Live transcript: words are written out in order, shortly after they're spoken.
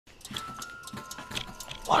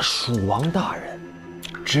我蜀王大人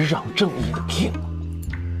执掌正义的天，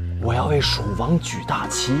我要为蜀王举大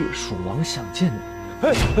旗，蜀王想见你。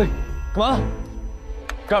哎，干嘛呢？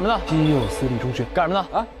干什么呢？基友私立中学干什么呢？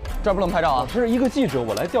啊，这儿不能拍照啊！我是一个记者，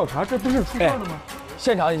我来调查，这不是出事了吗？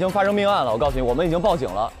现场已经发生命案了，我告诉你，我们已经报警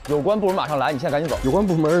了，有关部门马上来，你现在赶紧走。有关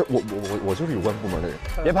部门，我就是有关部门的人。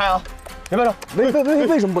别拍啊！别拍照！为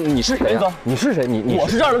什么不能？你是谁？走！你是谁？我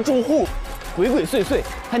是这儿的住户，鬼鬼祟祟，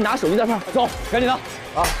还拿手机在拍，走，赶紧的！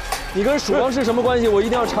啊，你跟蜀王是什么关系？我一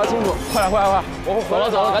定要查清楚。快点！我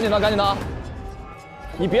走了，赶紧的啊！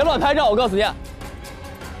你别乱拍照，我告诉你。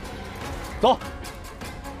走，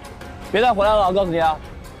别再回来了，我告诉你啊！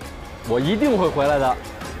我一定会回来的。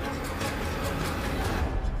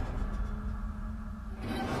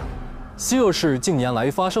西鄂市近年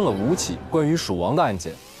来发生了5起关于蜀王的案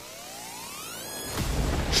件，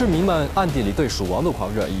市民们暗地里对蜀王的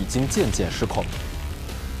狂热已经渐渐失控。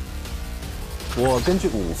我根据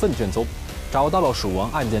5份卷宗，找到了蜀王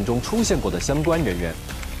案件中出现过的相关人员，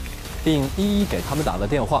并一一给他们打了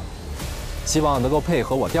电话，希望能够配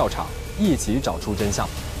合我调查，一起找出真相。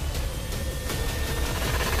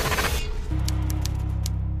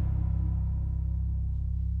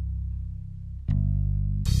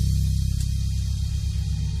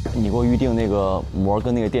你给我预定那个膜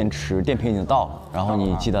跟那个电池，电瓶已经到了，然后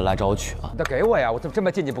你记得来找我取啊。那给我呀，我这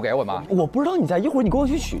么近你不给我吗？我不知道你在，一会儿你给我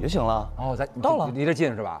去取就行了。哦，到了，离这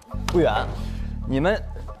近是吧？不远。你们，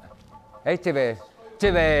哎，这位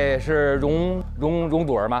是容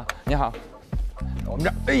朵儿吗？你好，我们这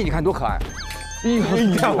儿，哎，你看多可爱。哎呦，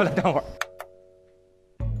等会儿，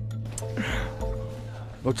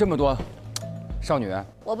有这么多少女，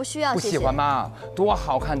我不需要，不喜欢吗？多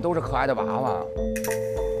好看，都是可爱的娃娃。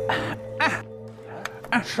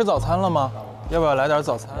吃早餐了吗？要不要来点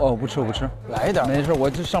早餐？哦，不吃，来一点。没事，我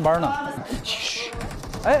这上班呢。嘘。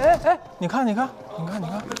哎，你看，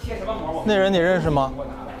那人你认识吗？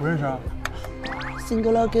不认识啊。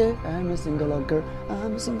Single girl, I'm a single girl,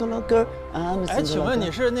 I'm a single girl, I'm a single girl。哎，请问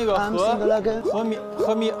你是那个何米？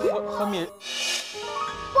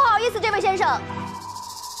不好意思，这位先生，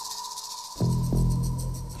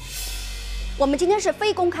我们今天是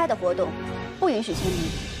非公开的活动，不允许签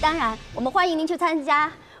名。当然，我们欢迎您去参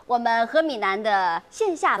加我们何米南的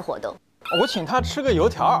线下的活动。我请他吃个油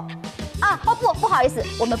条。啊，不好意思，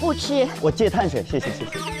我们不吃。我戒碳水，谢谢。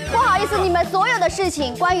不好意思，你们所有的事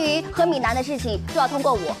情，关于何米南的事情，都要通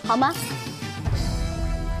过我，好吗？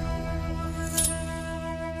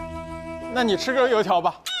那你吃根油条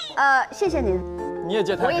吧。谢谢您。你也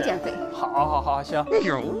戒碳水？我也减肥。好，行。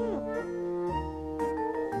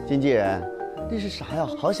经纪人，这是啥呀？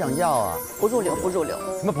好想要啊！不入流。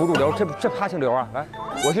什么不入流？这他姓刘啊？来，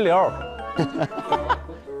我是刘。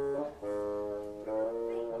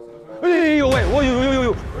哎呦喂！我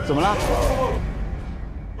呦！怎么了？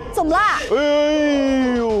哎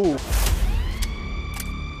呦！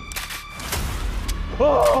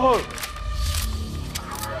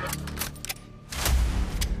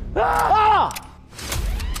啊！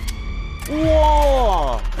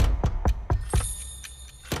哇！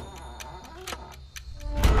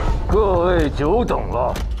各位久等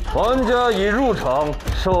了，玩家已入场，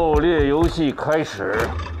狩猎游戏开始。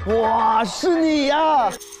哇，是你呀！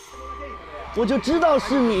我就知道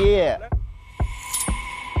是你。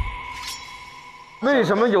为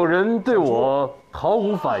什么有人对我毫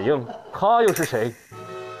无反应？他又是谁？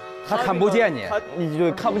他看不见你，你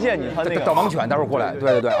就看不见你。他那个导盲犬，待会儿过来。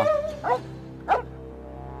对啊。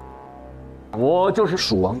我就是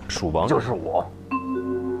蜀王就是我。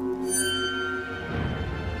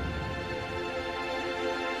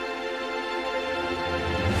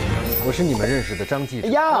我是你们认识的张记者。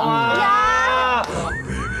呀！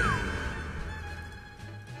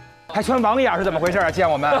还穿网眼是怎么回事啊？见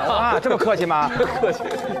我们啊，这么客气吗？客气。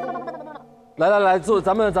来，坐，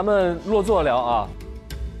咱们落座聊啊。